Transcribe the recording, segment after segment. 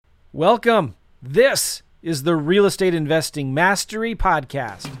Welcome. This is the Real Estate Investing Mastery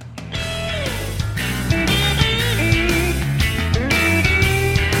Podcast.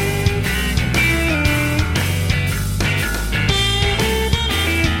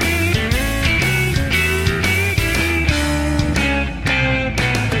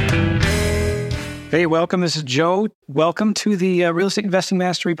 Hey, welcome. This is Joe. Welcome to the Real Estate Investing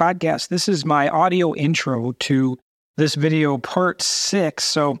Mastery Podcast. This is my audio intro to this video, part 6.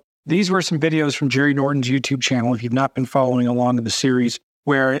 So these were some videos from Jerry Norton's YouTube channel, if you've not been following along in the series,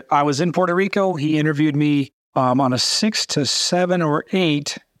 where I was in Puerto Rico. He interviewed me on a 6 to 7 or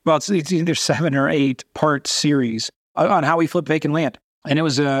 8, well, it's either 7 or 8 part series on how we flip vacant land. And it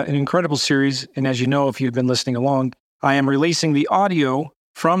was an incredible series. And as you know, if you've been listening along, I am releasing the audio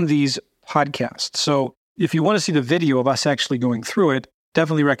from these podcasts. So if you want to see the video of us actually going through it,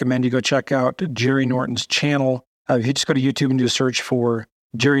 definitely recommend you go check out Jerry Norton's channel. If you just go to YouTube and do a search for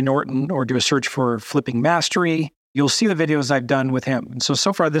Jerry Norton or do a search for Flipping Mastery, you'll see the videos I've done with him. And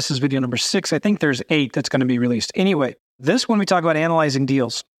so far, this is video number 6. I think there's 8 that's going to be released. Anyway, this one we talk about analyzing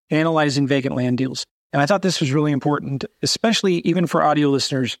deals, analyzing vacant land deals. And I thought this was really important, especially even for audio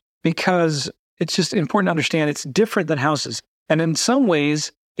listeners, because it's just important to understand it's different than houses. And in some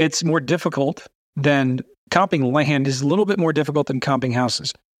ways, it's more difficult than comping land is a little bit more difficult than comping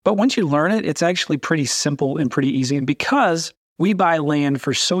houses. But once you learn it, it's actually pretty simple and pretty easy. And because we buy land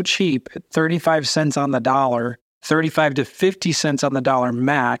for so cheap, at 35 cents on the dollar, 35 to 50 cents on the dollar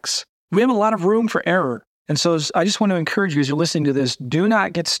max, we have a lot of room for error. And so I just want to encourage you as you're listening to this, do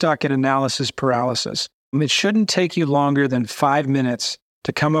not get stuck in analysis paralysis. It shouldn't take you longer than 5 minutes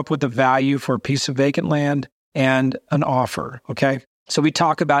to come up with the value for a piece of vacant land and an offer, okay? So we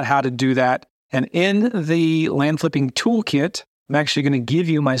talk about how to do that. And in the land flipping toolkit, I'm actually going to give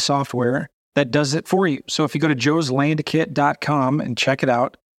you my software that does it for you. So if you go to joeslandkit.com and check it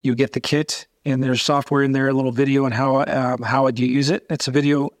out, you get the kit and there's software in there, a little video on how you use it. It's a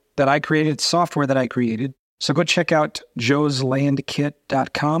video that I created, it's software that I created. So go check out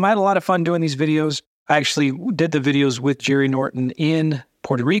joeslandkit.com. I had a lot of fun doing these videos. I actually did the videos with Jerry Norton in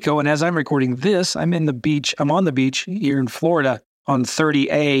Puerto Rico. And as I'm recording this, I'm on the beach here in Florida on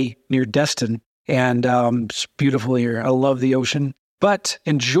 30A near Destin. And it's beautiful here. I love the ocean. But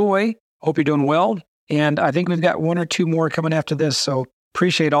enjoy. Hope you're doing well. And I think we've got 1 or 2 more coming after this. So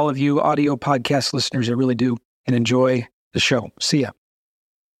appreciate all of you audio podcast listeners. I really do. And enjoy the show. See ya.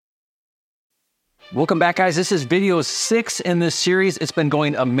 Welcome back, guys. This is video 6 in this series. It's been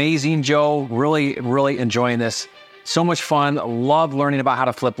going amazing, Joe. Really, really enjoying this. So much fun. Love learning about how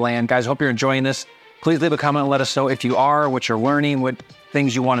to flip land. Guys, hope you're enjoying this. Please leave a comment and let us know if you are, what you're learning, what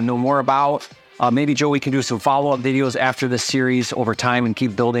things you want to know more about. Maybe, Joe, we can do some follow-up videos after this series over time and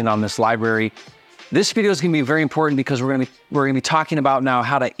keep building on this library. This video is going to be very important because we're going to be talking about now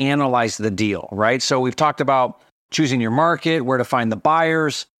how to analyze the deal, right? So we've talked about choosing your market, where to find the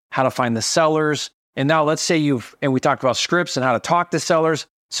buyers, how to find the sellers. And now let's say we talked about scripts and how to talk to sellers.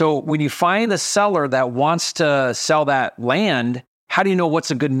 So when you find a seller that wants to sell that land, how do you know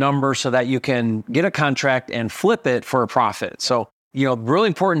what's a good number so that you can get a contract and flip it for a profit? So, really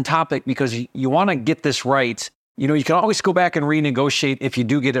important topic because you want to get this right. You can always go back and renegotiate if you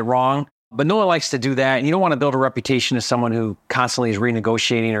do get it wrong, but no one likes to do that. And you don't want to build a reputation as someone who constantly is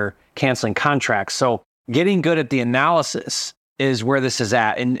renegotiating or canceling contracts. So getting good at the analysis is where this is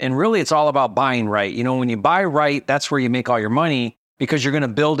at. And really it's all about buying right. When you buy right, that's where you make all your money because you're going to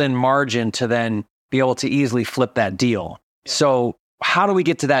build in margin to then be able to easily flip that deal. So how do we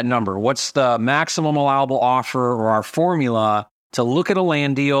get to that number? What's the maximum allowable offer or our formula to look at a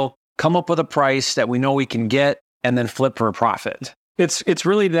land deal, come up with a price that we know we can get, and then flip for a profit? It's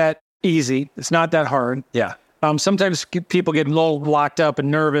really that easy. It's not that hard. Yeah. Sometimes people get a little locked up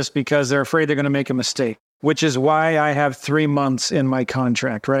and nervous because they're afraid they're going to make a mistake, which is why I have 3 months in my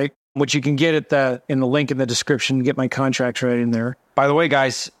contract, right? Which you can get in the link in the description, get my contract right in there. By the way,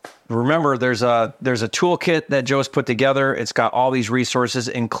 guys, remember there's a toolkit that Joe's put together. It's got all these resources,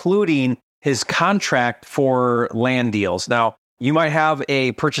 including his contract for land deals. Now, you might have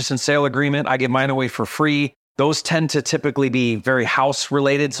a purchase and sale agreement. I give mine away for free. Those tend to typically be very house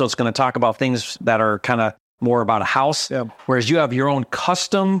related. So it's going to talk about things that are kind of more about a house. Yeah. Whereas you have your own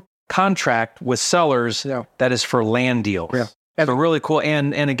custom contract with sellers that is for land deals. Yeah. So really cool.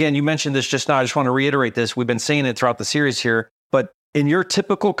 And again, you mentioned this just now. I just want to reiterate this. We've been saying it throughout the series here, but in your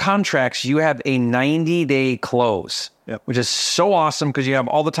typical contracts, you have a 90-day close, which is so awesome because you have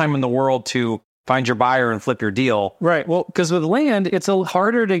all the time in the world to find your buyer and flip your deal. Right. Well, because with land, it's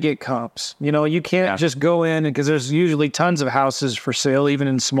harder to get comps. You can't just go in because there's usually tons of houses for sale, even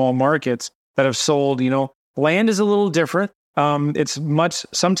in small markets that have sold. Land is a little different.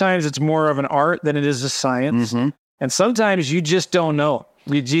 Sometimes it's more of an art than it is a science. And sometimes you just don't know.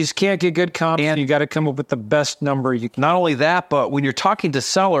 You just can't get good comps, and you got to come up with the best number you can. Not only that, but when you're talking to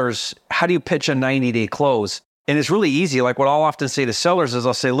sellers, how do you pitch a 90-day close? And it's really easy. Like what I'll often say to sellers is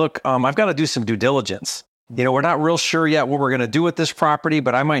I'll say, look, I've got to do some due diligence. We're not real sure yet what we're going to do with this property,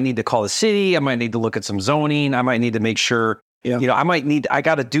 but I might need to call the city. I might need to look at some zoning. I might need to make sure, I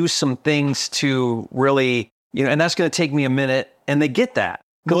got to do some things to really, and that's going to take me a minute. And they get that.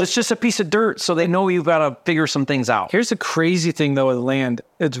 Because it's just a piece of dirt, so they know you've got to figure some things out. Here's the crazy thing, though, with land.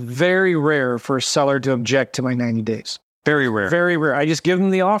 It's very rare for a seller to object to my 90 days. Very rare. Very rare. I just give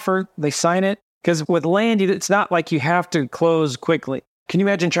them the offer. They sign it. Because with land, it's not like you have to close quickly. Can you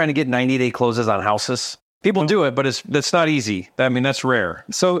imagine trying to get 90-day closes on houses? People do it, but that's not easy. I mean, that's rare.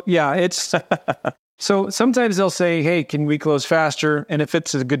 So, yeah, it's... So sometimes they'll say, hey, can we close faster? And if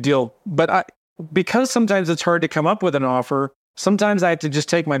it's a good deal. But because sometimes it's hard to come up with an offer, sometimes I have to just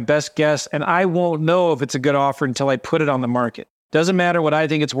take my best guess, and I won't know if it's a good offer until I put it on the market. Doesn't matter what I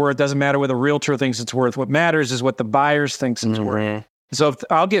think it's worth. Doesn't matter what the realtor thinks it's worth. What matters is what the buyers thinks it's worth. So if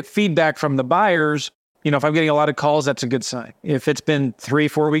I'll get feedback from the buyers, if I'm getting a lot of calls, that's a good sign. If it's been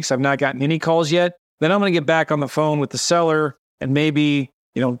 3-4 weeks, I've not gotten any calls yet, then I'm going to get back on the phone with the seller and maybe,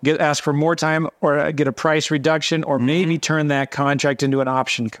 ask for more time or get a price reduction or maybe turn that contract into an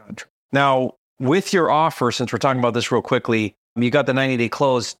option contract. Now, with your offer, since we're talking about this real quickly, you got the 90-day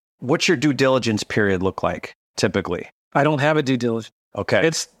close. What's your due diligence period look like typically? I don't have a due diligence. Okay.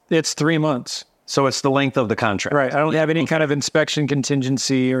 It's 3 months. So it's the length of the contract. Right. I don't have any kind of inspection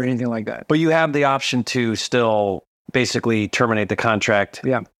contingency or anything like that. But you have the option to still basically terminate the contract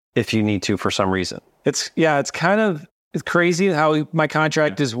if you need to for some reason. It's crazy how my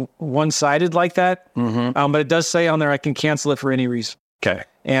contract is one-sided like that. But it does say on there I can cancel it for any reason. Okay.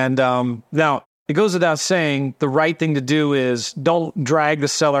 And now, it goes without saying, the right thing to do is don't drag the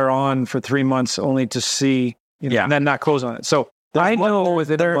seller on for 3 months only to see, and then not close on it. So I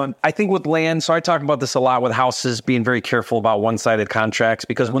know I think with land, so I talk about this a lot with houses, being very careful about one-sided contracts,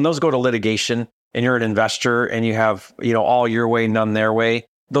 because when those go to litigation and you're an investor and you have, all your way, none their way,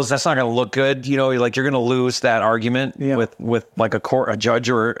 that's not going to look good. You're going to lose that argument with like a judge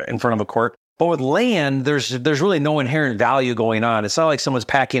or in front of a court. But with land, there's really no inherent value going on. It's not like someone's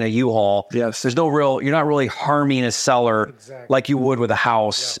packing a U-Haul. Yes. You're not really harming a seller like you would with a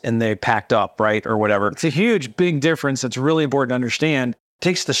house and they packed up, right? Or whatever. It's a huge, big difference. It's really important to understand.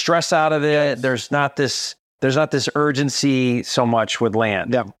 Takes the stress out of it. There's not this urgency so much with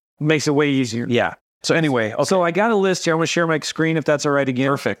land. Yeah. Makes it way easier. Yeah. So anyway, okay. So I got a list here. I'm going to share my screen if that's all right again.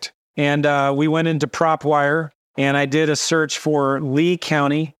 Perfect. And we went into PropWire and I did a search for Lee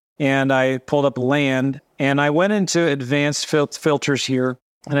County. And I pulled up land, and I went into advanced filters here,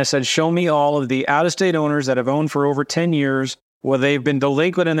 and I said, show me all of the out-of-state owners that have owned for over 10 years, where they've been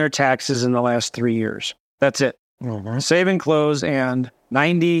delinquent in their taxes in the last 3 years. That's it. Save and close, and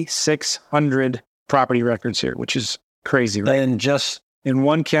 9,600 property records here, which is crazy, right? And just in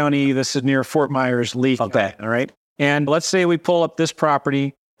one county, this is near Fort Myers, Lee County, all right? And let's say we pull up this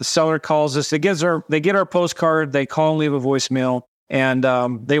property, the seller calls us, they get our postcard, they call and leave a voicemail, and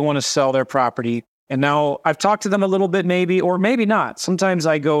they want to sell their property. And now I've talked to them a little bit maybe, or maybe not. Sometimes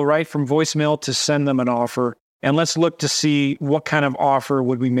I go right from voicemail to send them an offer. And let's look to see what kind of offer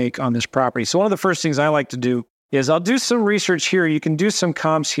would we make on this property. So one of the first things I like to do is I'll do some research here. You can do some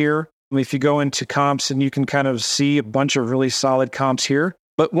comps here. If you go into comps and you can kind of see a bunch of really solid comps here.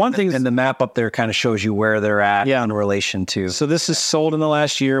 But one thing... And the map up there kind of shows you where they're at in relation to... So this is sold in the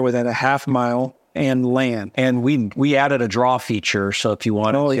last year within a half mile and land. And we added a draw feature. So if you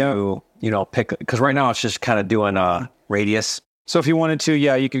wanted to, pick... Because right now it's just kind of doing a radius. So if you wanted to,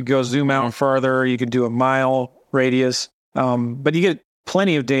 you could go zoom out farther. You could do a mile radius. But you get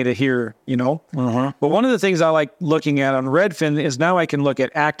plenty of data here, But one of the things I like looking at on Redfin is now I can look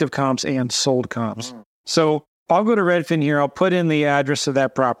at active comps and sold comps. So I'll go to Redfin here. I'll put in the address of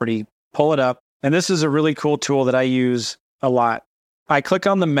that property, pull it up. And this is a really cool tool that I use a lot. I click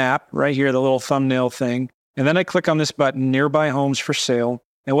on the map right here, the little thumbnail thing. And then I click on this button, Nearby Homes for Sale.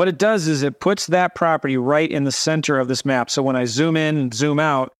 And what it does is it puts that property right in the center of this map. So when I zoom in and zoom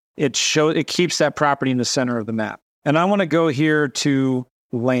out, it keeps that property in the center of the map. And I want to go here to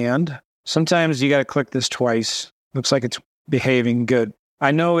land. Sometimes you got to click this twice. Looks like it's behaving good. I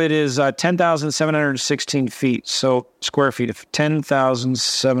know it is 10,716 feet. So square feet of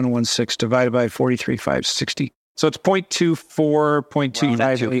 10,716 divided by 43,560. So it's 0.24,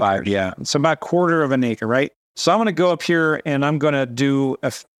 0.25 acres. Yeah. It's about a quarter of an acre, right? So I'm going to go up here and I'm going to do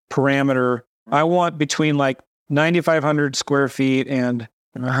a parameter. I want between like 9,500 square feet and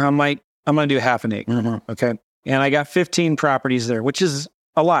I'm going to do half an acre. Okay. And I got 15 properties there, which is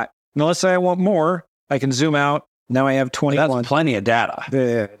a lot. Now, let's say I want more. I can zoom out. Now I have 21. That's plenty of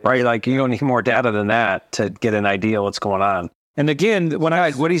data, right? Like you don't need more data than that to get an idea of what's going on. And again,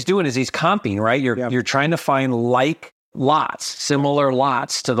 what he's doing is he's comping, right? You're trying to find like lots, similar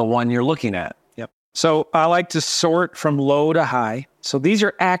lots to the one you're looking at. Yep. So I like to sort from low to high. So these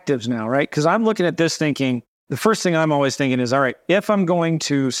are actives now, right? Because I'm looking at this thinking, the first thing I'm always thinking is, all right, if I'm going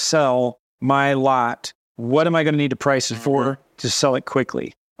to sell my lot, what am I going to need to price it for to sell it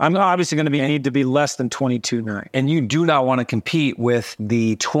quickly? I'm obviously going to need to be less than 22.9. And you do not want to compete with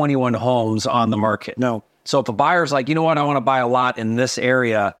the 21 homes on the market. No. So if a buyer's like, you know what, I want to buy a lot in this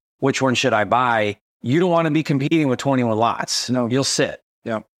area, which one should I buy? You don't want to be competing with 21 lots. No. You'll sit.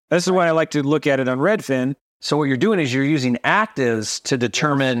 Yeah. This is why I like to look at it on Redfin. So what you're doing is you're using actives to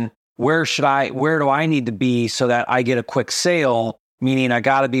determine where do I need to be so that I get a quick sale, meaning I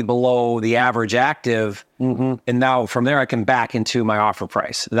got to be below the average active. And now from there, I can back into my offer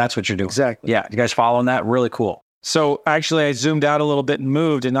price. That's what you're doing. Exactly. Yeah. You guys following that? Really cool. So actually I zoomed out a little bit and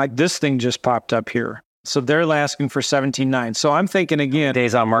moved, and this thing just popped up here. So they're asking for 17.9. So I'm thinking again.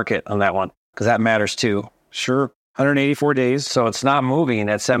 Days on market on that one, because that matters too. Sure. 184 days. So it's not moving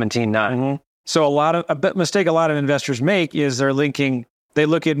at 17.9. So a mistake a lot of investors make is they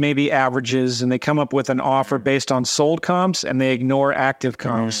look at maybe averages and they come up with an offer based on sold comps and they ignore active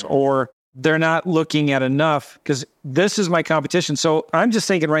comps, or they're not looking at enough because this is my competition. So I'm just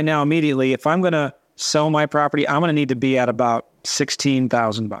thinking right now immediately, if I'm going to sell my property, I'm going to need to be at about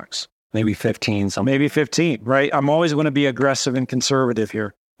 $16,000. Maybe 15, something. Maybe 15, right? I'm always going to be aggressive and conservative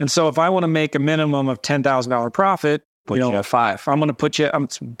here. And so if I want to make a minimum of $10,000 profit, put you at 5. I'm going to put you,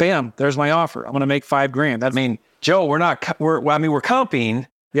 bam, there's my offer. I'm going to make $5,000. Joe, we're comping.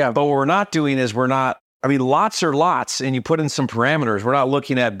 Yeah. But what we're not doing is lots are lots, and you put in some parameters. We're not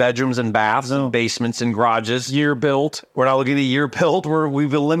looking at bedrooms and baths and basements and garages. Year built. We're not looking at year built.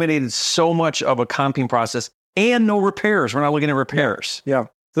 We've eliminated so much of a comping process and no repairs. We're not looking at repairs. Yeah.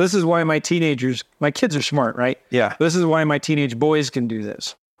 So this is why my kids are smart, right? Yeah. This is why my teenage boys can do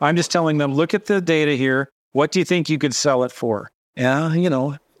this. I'm just telling them, look at the data here. What do you think you could sell it for? Yeah,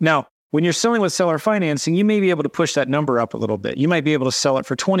 Now, when you're selling with seller financing, you may be able to push that number up a little bit. You might be able to sell it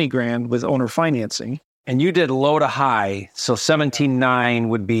for $20,000 with owner financing. And you did low to high, so 17.9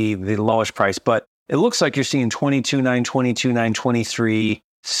 would be the lowest price. But it looks like you're seeing 22.9, 22.9, 23.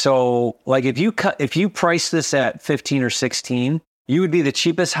 So, like if you price this at 15 or 16, you would be the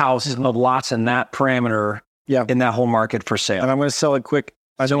cheapest house of lots in that parameter in that whole market for sale. And I'm going to sell it quick.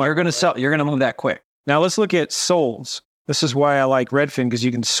 You're going to move that quick. Now let's look at solds. This is why I like Redfin, because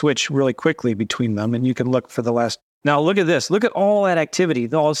you can switch really quickly between them and you can look for the last. Now look at this. Look at all that activity.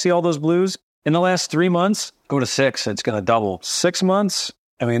 See all those blues? In the last 3 months? Go to 6. It's going to double. 6 months?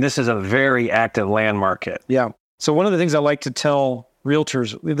 This is a very active land market. Yeah. So one of the things I like to tell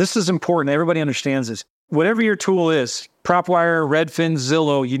realtors, this is important. Everybody understands this. Whatever your tool is, PropWire, Redfin,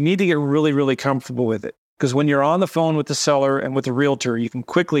 Zillow, you need to get really, really comfortable with it. Because when you're on the phone with the seller and with the realtor, you can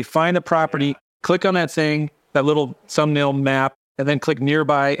quickly find a property, click on that thing, that little thumbnail map, and then click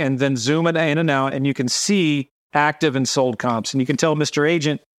nearby and then zoom it in and out, and you can see active and sold comps. And you can tell Mr.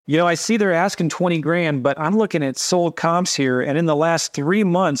 Agent, I see they're asking $20,000, but I'm looking at sold comps here. And in the last 3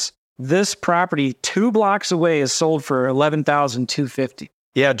 months, this property 2 blocks away is sold for $11,250.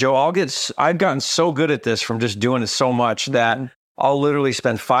 Yeah, Joe, I've gotten so good at this from just doing it so much that I'll literally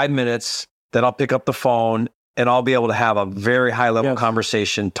spend 5 minutes, then I'll pick up the phone and I'll be able to have a very high level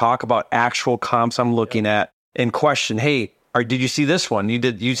conversation, talk about actual comps I'm looking at and question, hey, did you see this one?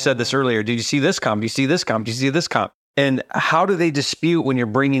 You said this earlier. Did you see this comp? Do you see this comp? Do you see this comp? And how do they dispute when you're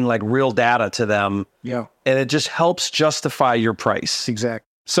bringing like real data to them? Yeah. And it just helps justify your price. Exactly.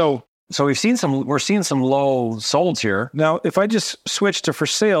 So we're seeing some low solds here. Now, if I just switch to for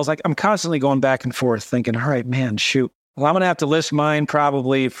sales, I'm constantly going back and forth thinking, all right, man, shoot. Well, I'm going to have to list mine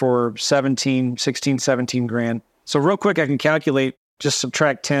probably for 16, 17 grand. So real quick, I can calculate, just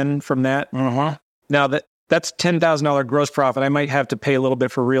subtract 10 from that. Now that's $10,000 gross profit. I might have to pay a little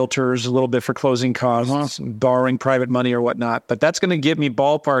bit for realtors, a little bit for closing costs, borrowing private money or whatnot. But that's going to give me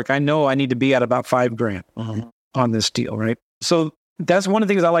ballpark. I know I need to be at about $5,000 on this deal, right? So that's one of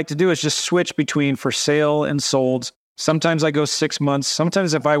the things I like to do is just switch between for sale and solds. Sometimes I go 6 months.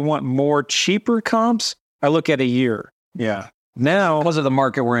 Sometimes if I want more cheaper comps, I look at a year. Yeah. Now, because of the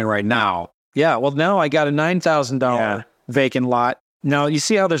market we're in right now. Yeah. Well, now I got a $9,000 vacant lot. Now, you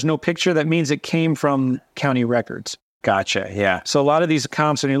see how there's no picture? That means it came from county records. Gotcha. Yeah. So a lot of these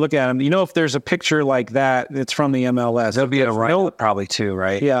comps, when you look at them, if there's a picture like that, it's from the MLS. There'll be a write-up probably too,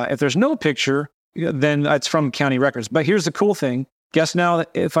 right? Yeah. If there's no picture, then it's from county records. But here's the cool thing. Guess now,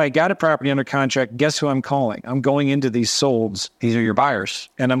 if I got a property under contract, guess who I'm calling? I'm going into these solds. These are your buyers.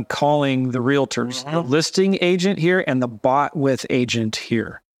 And I'm calling the realtors, the listing agent here and the bought with agent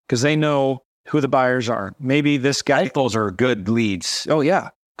here, because they know who the buyers are. Maybe this guy. Those are good leads. Oh, yeah.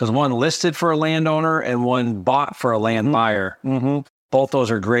 Because one listed for a landowner and one bought for a land buyer. Both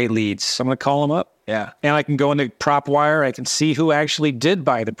those are great leads. So I'm going to call them up. Yeah. And I can go into PropWire. I can see who actually did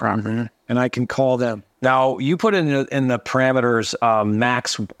buy the property, and I can call them. Now, you put in the parameters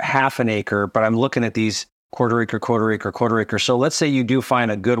max half an acre, but I'm looking at these quarter acre. So let's say you do find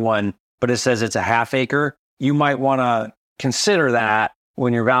a good one, but it says it's a half acre. You might want to consider that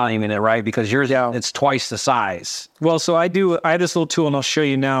when you're valuing it, right? Because yours, it's twice the size. Well, so I have this little tool, and I'll show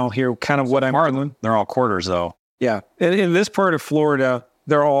you now here kind of what I'm doing. They're all quarters, though. Yeah. In this part of Florida,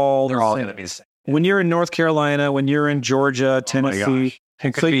 they're all going to be the same. When you're in North Carolina, when you're in Georgia, Tennessee,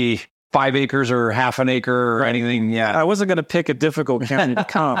 it could be 5 acres or half an acre or anything. Yeah. I wasn't going to pick a difficult county to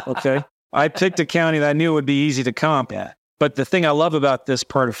comp, okay? I picked a county that I knew would be easy to comp. Yeah. But the thing I love about this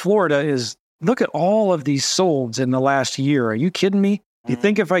part of Florida is look at all of these solds in the last year. Are you kidding me? Do you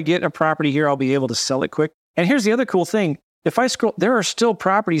think if I get a property here, I'll be able to sell it quick? And here's the other cool thing. If I scroll, there are still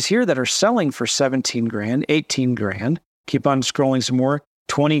properties here that are selling for 17 grand, 18 grand. Keep on scrolling some more.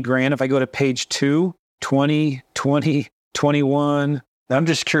 20 grand. If I go to page 2, 20, 20, 21. I'm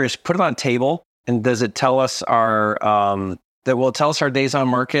just curious, put it on table, and does it tell us our days on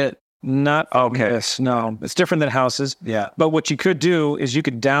market? Not okay. This, no. It's different than houses. Yeah. But what you could do is you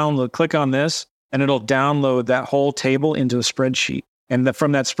could click on this, and it'll download that whole table into a spreadsheet. And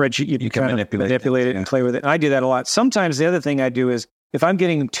from that spreadsheet, you can manipulate it and play with it. And I do that a lot. Sometimes the other thing I do is if I'm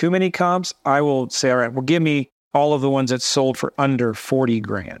getting too many comps, I will say, all right, well, give me all of the ones that sold for under 40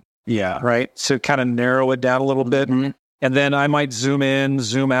 grand. Yeah. Right. So kind of narrow it down a little bit. And then I might zoom in,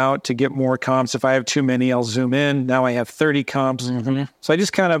 zoom out to get more comps. If I have too many, I'll zoom in. Now I have 30 comps. So I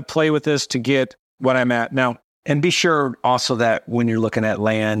just kind of play with this to get what I'm at now. And be sure also that when you're looking at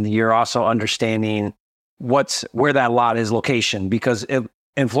land, you're also understanding where that lot is location, because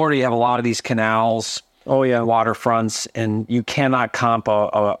in Florida, you have a lot of these canals, waterfronts, and you cannot comp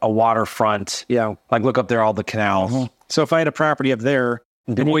a waterfront. Yeah. Like look up there, all the canals. So if I had a property up there,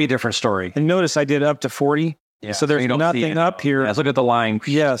 way different story. And notice I did up to 40. Yeah. So there's nothing up here. Let's look at the line.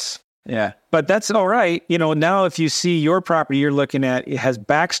 Yes. Yeah. But that's all right. Now if you see your property you're looking at, it has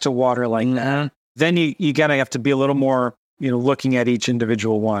backs to water like that, then you gotta have to be a little more, looking at each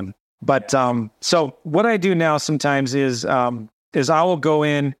individual one. But so what I do now sometimes is I will go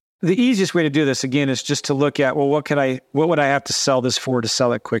in. The easiest way to do this again is just to look at, well, what would I have to sell this for to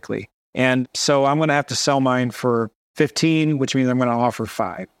sell it quickly? And so I'm going to have to sell mine for 15, which means I'm going to offer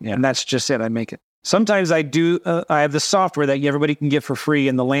 5. Yeah. And that's just it. I make it. Sometimes I do. I have the software that everybody can get for free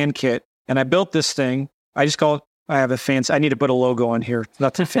in the land kit, and I built this thing. I just call it. I have a fancy. I need to put a logo on here.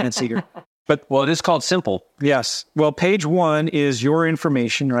 Nothing fancy here. But it is called simple. Yes. Well, page 1 is your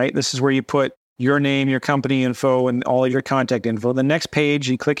information, right? This is where you put your name, your company info, and all of your contact info. The next page,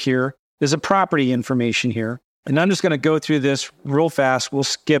 you click here. There's a property information here. And I'm just going to go through this real fast. We'll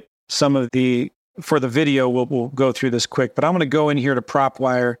skip some of for the video, we'll go through this quick. But I'm going to go in here to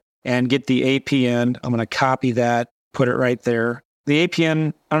PropWire and get the APN. I'm going to copy that, put it right there. The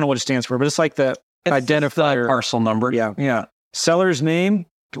APN, I don't know what it stands for, but it's like the identifier. Parcel number. Yeah. Yeah. Seller's name.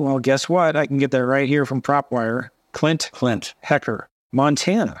 Well, guess what? I can get that right here from PropWire. Clint Hecker,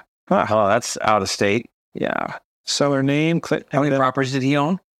 Montana. Huh. Oh, that's out of state. Yeah. Seller name. Clint. How many properties did he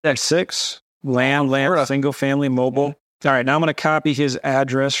own? 6. Land, single family, mobile. All right. Now I'm going to copy his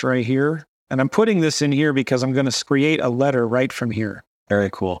address right here. And I'm putting this in here because I'm going to create a letter right from here. Very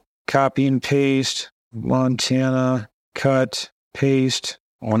cool. Copy and paste. Montana. Cut. Paste.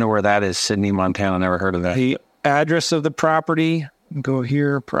 I wonder where that is. Sydney, Montana. Never heard of that. The address of the property. Go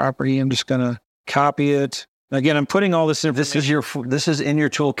here, property. I'm just going to copy it. Again, I'm putting all this information. This is in your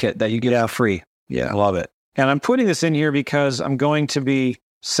toolkit that you get for free. Yeah. I love it. And I'm putting this in here because I'm going to be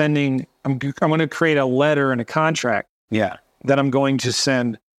sending, I'm going to create a letter and a contract. Yeah. That I'm going to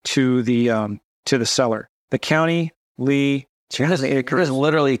send to the seller. The county, Lee. So you're just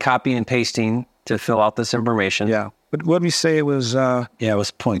literally copying and pasting to fill out this information. Yeah. But let me say it was, it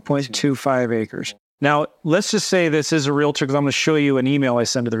was 0.25 acres. Now, let's just say this is a realtor because I'm going to show you an email I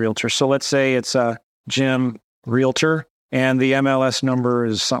send to the realtor. So let's say it's Jim Realtor and the MLS number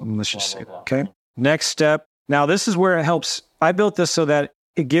is something. Let's just say that. Okay. Next step. Now, this is where it helps. I built this so that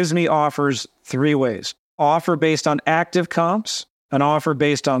it gives me offers 3 ways. Offer based on active comps, an offer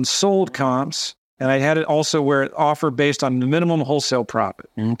based on sold comps, and I had it also where it offer based on the minimum wholesale profit.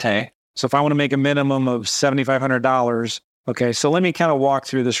 Okay. So if I want to make a minimum of $7,500, okay, so let me kind of walk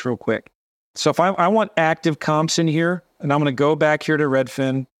through this real quick. So if I want active comps in here, and I'm going to go back here to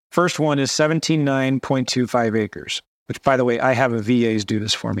Redfin. First one is 17.9.25 acres, which, by the way, I have a VAs do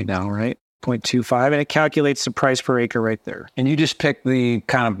this for me now, right? 0.25, and it calculates the price per acre right there. And you just pick the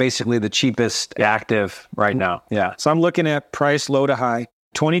kind of basically the cheapest active right now. Yeah. So I'm looking at price low to high,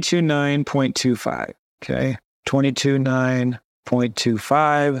 22.9.25. Okay.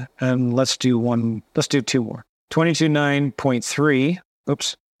 22.9.25. And let's do two more. 22.9.3.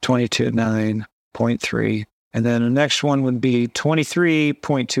 Oops. 22.9.3. And then the next one would be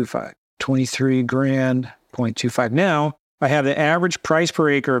 23.25. 23 grand, 0.25. Now, I have the average price per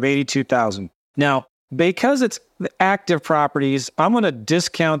acre of $82,000. Now, because it's the active properties, I'm going to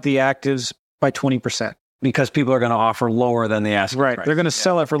discount the actives by 20%. Because people are going to offer lower than the asking Right. price. They're going to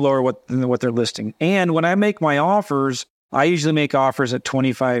sell it for lower than what they're listing. And when I make my offers, I usually make offers at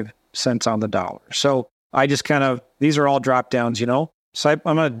 25 cents on the dollar. So I just these are all drop downs, So I'm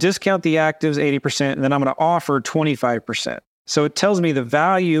going to discount the actives 80%, and then I'm going to offer 25%. So it tells me the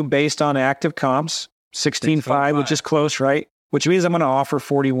value based on active comps, 16.5, which is close, right? Which means I'm going to offer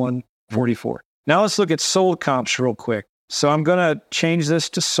 41.44. Now let's look at sold comps real quick. So I'm going to change this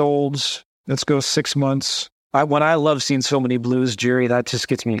to solds. Let's go 6 months. When I love seeing so many blues, Jerry, that just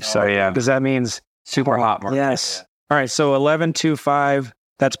gets me excited. yeah. Because that means Super hot market. yes. Yeah. All right. So 11.25,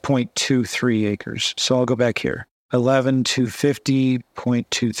 that's 0.23 acres. So I'll go back here. 11,250,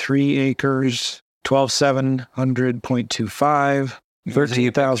 0.23 acres. 12,700.25.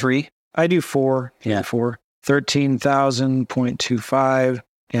 13,000. I do 4. Yeah. 4. 13,000.25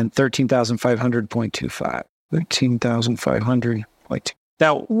 and 13,500.25. 13,500.25.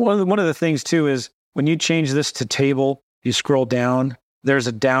 Now, one of the things too is when you change this to table, you scroll down, there's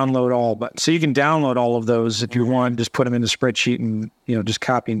a download all button. So you can download all of those if you want, just put them in the spreadsheet and, just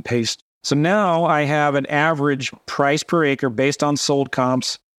copy and paste. So now I have an average price per acre based on sold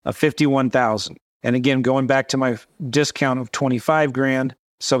comps of 51,000. And again, going back to my discount of 25 grand.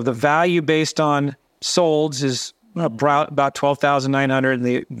 So the value based on solds is about 12,900, and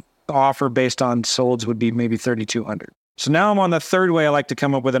the offer based on solds would be maybe 3,200. So now I'm on the third way I like to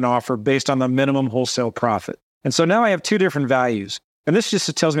come up with an offer based on the minimum wholesale profit. And so now I have two different values. And this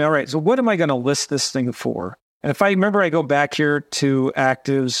just tells me, all right, so what am I going to list this thing for? And if I remember, I go back here to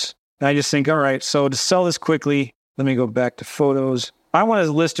actives, and I just think, all right, so to sell this quickly, let me go back to photos. I want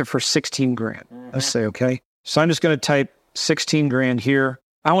to list it for 16 grand. Let's say, okay. So I'm just going to type 16 grand here.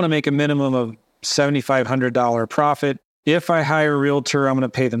 I want to make a minimum of $7,500 profit. If I hire a realtor, I'm going to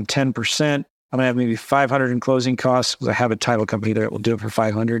pay them 10%. I'm going to have maybe 500 in closing costs because I have a title company that will do it for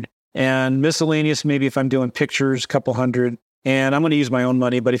 500. And miscellaneous, maybe if I'm doing pictures, a couple hundred. And I'm going to use my own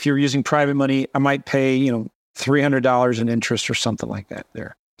money. But if you're using private money, I might pay, $300 in interest or something like that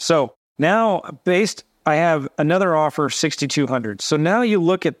there. So now I have another offer of 6,200. So now you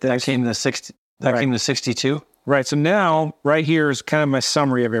look at this. That came to 62? Right. So now right here is kind of my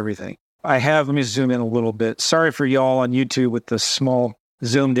summary of everything. let me zoom in a little bit. Sorry for y'all on YouTube with the small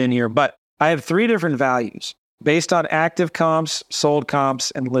zoomed in here, but I have 3 different values based on active comps, sold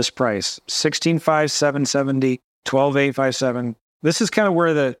comps, and list price. 16,570, 12,857. This is kind of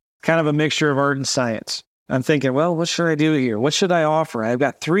where kind of a mixture of art and science. I'm thinking, well, what should I do here? What should I offer? I've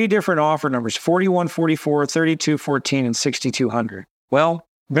got 3 different offer numbers, 4144, 3214, and 6200. Well,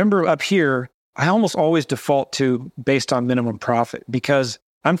 remember up here, I almost always default to based on minimum profit because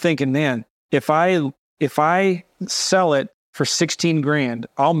I'm thinking, man, if I sell it for 16 grand,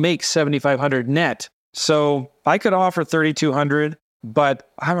 I'll make 7,500 net. So I could offer 3,200, but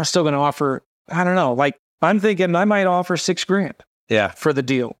I'm still going to offer, I don't know, I'm thinking I might offer 6 grand. Yeah. For the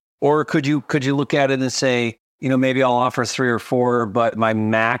deal. Or could you look at it and say, maybe I'll offer 3 or 4, but my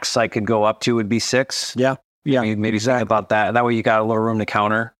max I could go up to would be 6? Yeah. Yeah. Maybe think about that. That way you got a little room to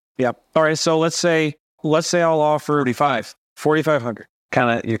counter. Yeah. All right. So let's say I'll offer 4,500.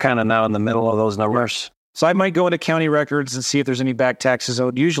 You're kind of now in the middle of those numbers. So I might go into county records and see if there's any back taxes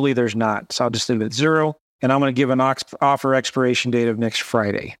owed. Usually there's not. So I'll just leave it at 0. And I'm going to give an offer expiration date of next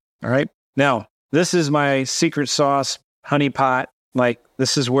Friday. All right. Now, this is my secret sauce, honeypot.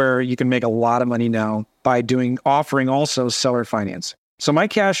 This is where you can make a lot of money now by offering also seller financing. So my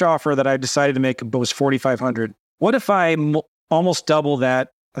cash offer that I decided to make was 4,500. What if I almost double that?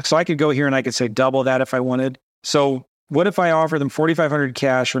 So I could go here and I could say double that if I wanted. So what if I offer them 4,500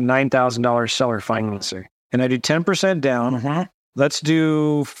 cash or $9,000 seller financing? And I do 10% down. Mm-hmm. Let's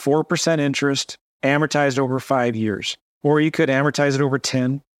do 4% interest amortized over 5 years. Or you could amortize it over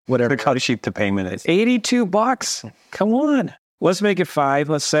 10, whatever. Look how cheap the payment is. $82. Come on. Let's make it 5,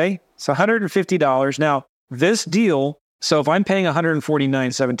 let's say. It's $150. Now, this deal, so if I'm paying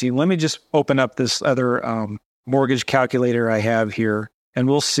 $149.17, let me just open up this other mortgage calculator I have here, and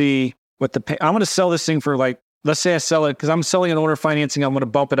we'll see what I'm going to sell this thing for let's say I sell it because I'm selling an owner financing. I'm going to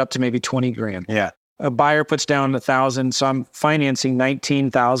bump it up to maybe 20 grand. Yeah. A buyer puts down 1,000. So I'm financing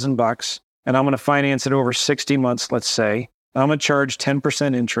 $19,000 and I'm going to finance it over 60 months. Let's say I'm going to charge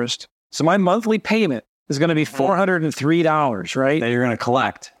 10% interest. So my monthly payment is going to be $403, right? That you're going to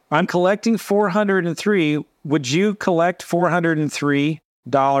collect. I'm collecting $403. Would you collect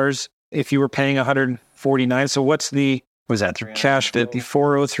 $403 if you were paying $149? So what's the Was that cash flow?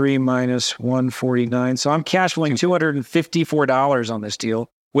 403 minus 149. So I'm cash flowing $254 on this deal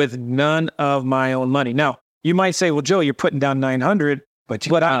with none of my own money. Now, you might say, well, Joe, you're putting down 900, but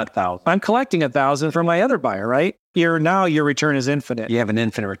you got 1,000. I'm collecting 1,000 from my other buyer, right? Now your return is infinite. You have an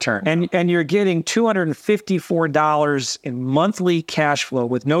infinite return. And you're getting $254 in monthly cash flow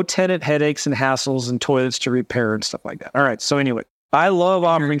with no tenant headaches and hassles and toilets to repair and stuff like that. All right. So anyway, I love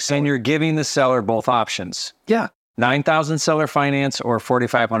offering and you're giving the seller both options. Yeah. 9,000 seller finance or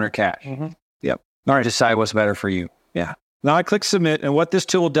 4,500 cash. Mm-hmm. Yep. All right. Decide what's better for you. Yeah. Now I click submit, and what this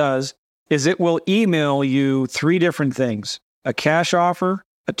tool does is it will email you 3 different things: a cash offer,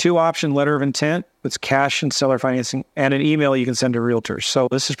 a 2-option letter of intent with cash and seller financing, and an email you can send to realtors. So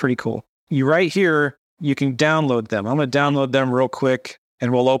this is pretty cool. You right here, you can download them. I'm going to download them real quick,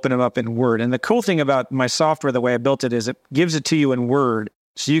 and we'll open them up in Word. And the cool thing about my software, the way I built it, is it gives it to you in Word,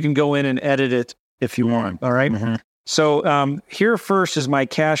 so you can go in and edit it if you want. All right. Mm-hmm. So here first is my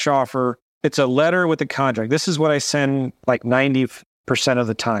cash offer. It's a letter with a contract. This is what I send like 90% of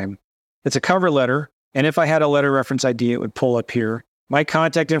the time. It's a cover letter. And if I had a letter reference ID, it would pull up here. My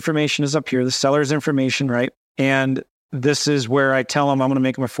contact information is up here, the seller's information, right? And this is where I tell them I'm going to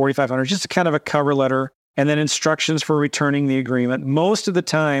make them a $4,500, just a kind of a cover letter, and then instructions for returning the agreement. Most of the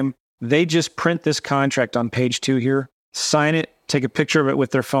time, they just print this contract on page 2 here, sign it, take a picture of it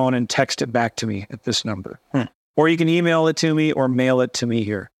with their phone, and text it back to me at this number. Or you can email it to me or mail it to me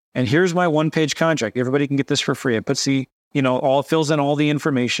here. And here's my 1-page contract. Everybody can get this for free. It puts fills in all the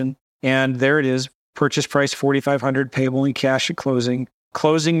information. And there it is. Purchase price $4,500, payable in cash at closing.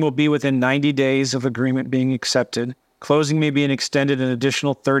 Closing will be within 90 days of agreement being accepted. Closing may be extended an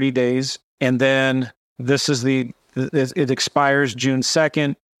additional 30 days. And then this is it expires June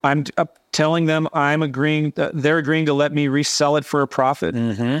 2nd. I'm telling them they're agreeing to let me resell it for a profit.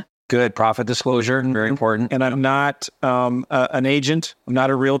 Mm-hmm. Good. Profit disclosure, very important. And I'm not an agent. I'm not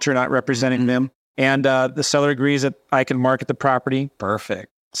a realtor, not representing them. And the seller agrees that I can market the property. Perfect.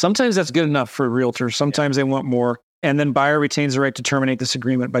 Sometimes that's good enough for realtors. Sometimes they want more. And then buyer retains the right to terminate this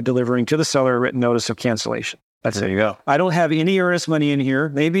agreement by delivering to the seller a written notice of cancellation. There you go. I don't have any earnest money in here.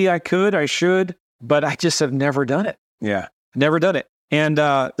 Maybe I could, I should, but I just have never done it. Yeah. Never done it. And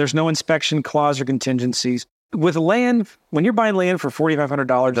there's no inspection clause or contingencies. With land, when you're buying land for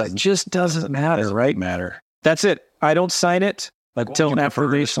 $4,500, it just doesn't matter, right? Matter. That's it. I don't sign it until after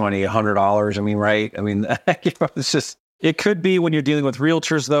this money, $100. I mean, right? I mean, it's just. It could be when you're dealing with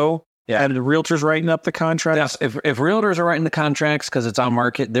realtors, though. Yeah. And the realtor's writing up the contracts. Yes. If realtors are writing the contracts because it's on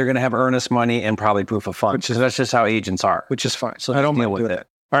market, they're going to have earnest money and probably proof of funds. That's just how agents are. Which is fine. So I don't deal with it.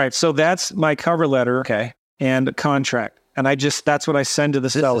 All right. So that's my cover letter. Okay. And a contract. And that's what I send to the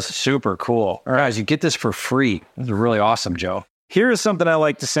seller. This is super cool. All right. Guys, you get this for free. This is really awesome, Joe. Here is something I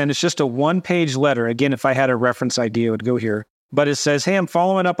like to send. It's just a 1-page letter. Again, if I had a reference ID, it would go here. But it says, hey, I'm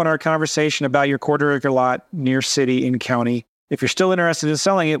following up on our conversation about your 1/4-acre lot near city in county. If you're still interested in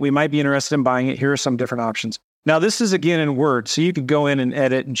selling it, we might be interested in buying it. Here are some different options. Now, this is, again, in Word, so you could go in and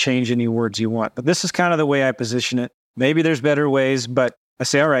edit and change any words you want. But this is kind of the way I position it. Maybe there's better ways, but I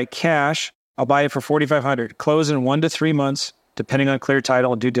say, all right, cash, I'll buy it for $4,500. Close in 1 to 3 months, depending on clear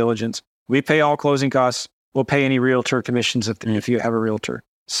title and due diligence. We pay all closing costs. We'll pay any realtor commissions if you have a realtor.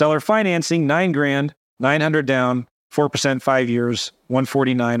 Seller financing, $9,000, $900 down, 4% 5 years,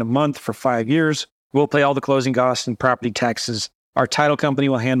 $149 a month for 5 years. We'll pay all the closing costs and property taxes. Our title company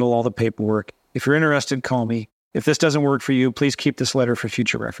will handle all the paperwork. If you're interested, call me. If this doesn't work for you, please keep this letter for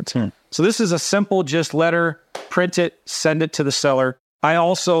future reference. So this is a simple just letter, print it, send it to the seller. I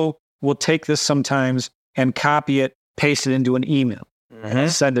also will take this sometimes and copy it, paste it into an email, and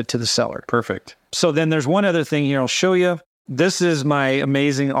send it to the seller. Perfect. So then there's one other thing here I'll show you. This is my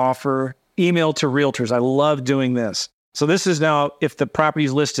amazing offer, email to realtors. I love doing this. So this is now, if the property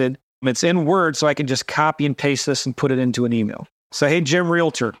is listed, it's in Word, so I can just copy and paste this and put it into an email. So, hey, Jim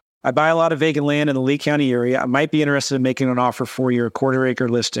Realtor, I buy a lot of vacant land in the Lee County area. I might be interested in making an offer for your 1/4-acre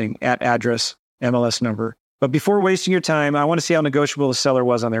listing at address, MLS number. But before wasting your time, I want to see how negotiable the seller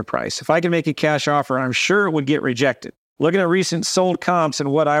was on their price. If I can make a cash offer, I'm sure it would get rejected. Looking at recent sold comps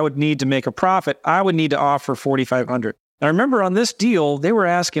and what I would need to make a profit, I would need to offer $4,500. Now, remember on this deal, they were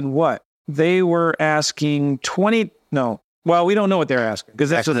asking what? They were asking 20, no. Well, we don't know what they're asking because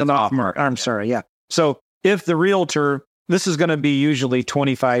that's an off mark. I'm sorry, yeah. So if the realtor, this is going to be usually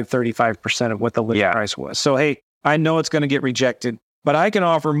 25, 35% of what the list price was. So, hey, I know it's going to get rejected, but I can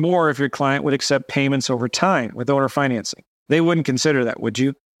offer more if your client would accept payments over time with owner financing. They wouldn't consider that, would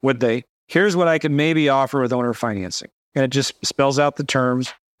you? Would they? Here's what I could maybe offer with owner financing. And it just spells out the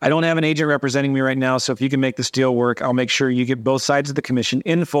terms. I don't have an agent representing me right now, so if you can make this deal work, I'll make sure you get both sides of the commission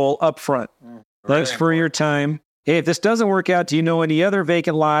in full up front. Thanks for your time. Hey, if this doesn't work out, do you know any other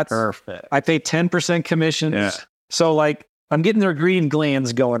vacant lots? Perfect. I pay 10% commissions. So like I'm getting their green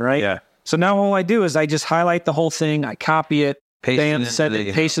glands going, right? Yeah. So now all I do is I just highlight the whole thing. I copy it, paste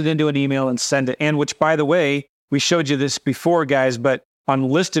it into an email and send it. And which, by the way, we showed you this before, guys, but on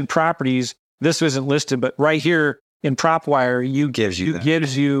listed properties, this isn't listed, but right here in PropWire, gives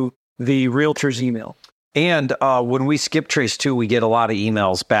you the realtor's email. And when we skip trace too, we get a lot of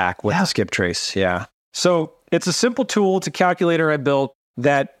emails back with the skip trace. Yeah. So it's a simple tool. It's a calculator I built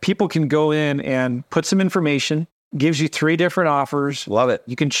that people can go in and put some information, gives you 3 different offers. Love it.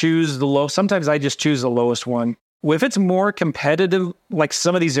 You can choose the low. Sometimes I just choose the lowest one. If it's more competitive, like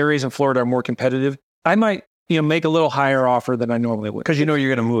some of these areas in Florida are more competitive, I might make a little higher offer than I normally would. Because you're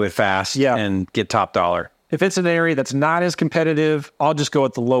going to move it fast and get top dollar. If it's an area that's not as competitive, I'll just go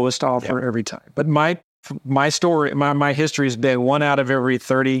with the lowest offer every time. But my story, my history has been 1 out of every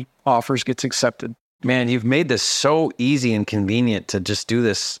 30 offers gets accepted. Man, you've made this so easy and convenient to just do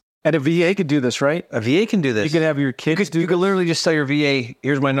this. And a VA could do this, right? A VA can do this. You could have your kids You could literally just tell your VA,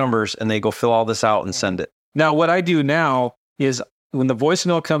 here's my numbers, and they go fill all this out and send it. Now, what I do now is when the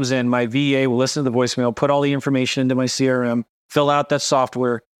voicemail comes in, my VA will listen to the voicemail, put all the information into my CRM, fill out that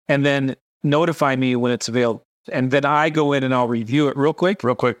software, and then notify me when it's available. And then I go in and I'll review it real quick,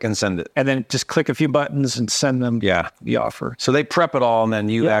 and send it. And then just click a few buttons and send them the offer. So they prep it all, and then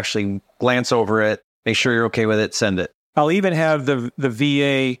you actually glance over it, make sure you're okay with it, send it. I'll even have the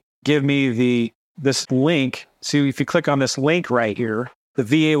VA give me this link. So if you click on this link right here, the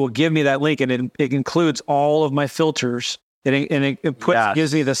VA will give me that link, and it includes all of my filters.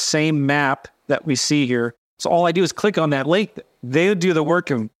 Gives me the same map that we see here. So all I do is click on that link. They'll do the work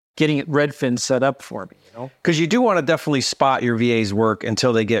of getting it Redfin set up for me. Because you do want to definitely spot your VA's work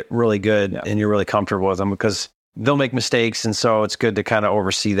until they get really good and you're really comfortable with them, because they'll make mistakes. And so it's good to kind of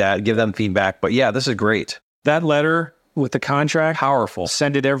oversee that, give them feedback. But yeah, this is great. That letter with the contract, powerful.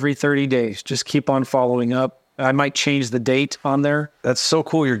 Send it every 30 days. Just keep on following up. I might change the date on there. That's so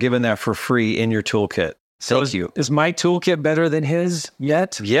cool. You're giving that for free in your toolkit. So Thank you. Is my toolkit better than his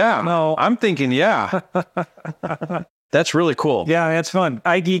yet? Yeah. No. I'm thinking, yeah. That's really cool. Yeah, that's fun.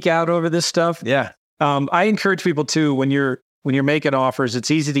 I geek out over this stuff. Yeah. I encourage people too, when you're making offers,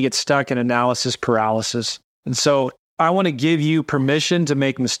 it's easy to get stuck in analysis paralysis. And so I want to give you permission to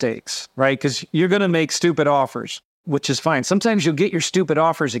make mistakes, right? Because you're going to make stupid offers, which is fine. Sometimes you'll get your stupid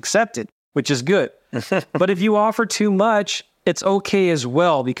offers accepted, which is good. But if you offer too much, it's okay as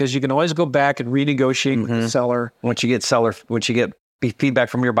well, because you can always go back and renegotiate with the seller. Once you get feedback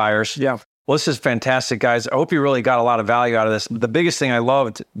from your buyers. Yeah. Well, this is fantastic, guys. I hope you really got a lot of value out of this. The biggest thing I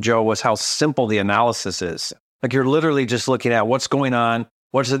loved, Joe, was how simple the analysis is. Like you're literally just looking at what's going on,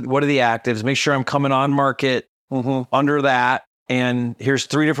 what are the actives, make sure I'm coming on market under that. And here's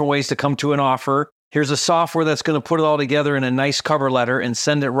 3 different ways to come to an offer. Here's a software that's going to put it all together in a nice cover letter and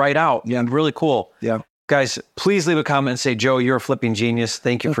send it right out. Yeah, really cool. Yeah. Guys, please leave a comment and say, Joe, you're a flipping genius.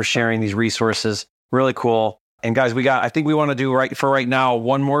 Thank you for sharing these resources. Really cool. And guys, I think we want to do right now,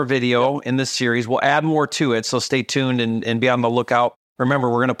 one more video in this series. We'll add more to it, so stay tuned and be on the lookout. Remember,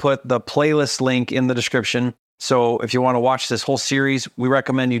 we're going to put the playlist link in the description. So if you want to watch this whole series, we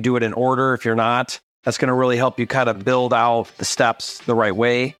recommend you do it in order. If you're not, that's going to really help you kind of build out the steps the right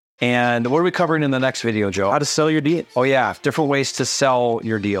way. And what are we covering in the next video, Joe? How to sell your deal. Oh yeah, different ways to sell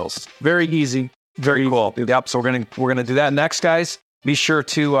your deals. Very easy. Very cool. Yep. So we're gonna do that next, guys. Be sure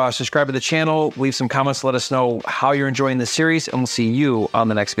to subscribe to the channel, leave some comments, let us know how you're enjoying this series, and we'll see you on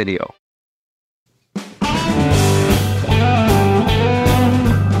the next video.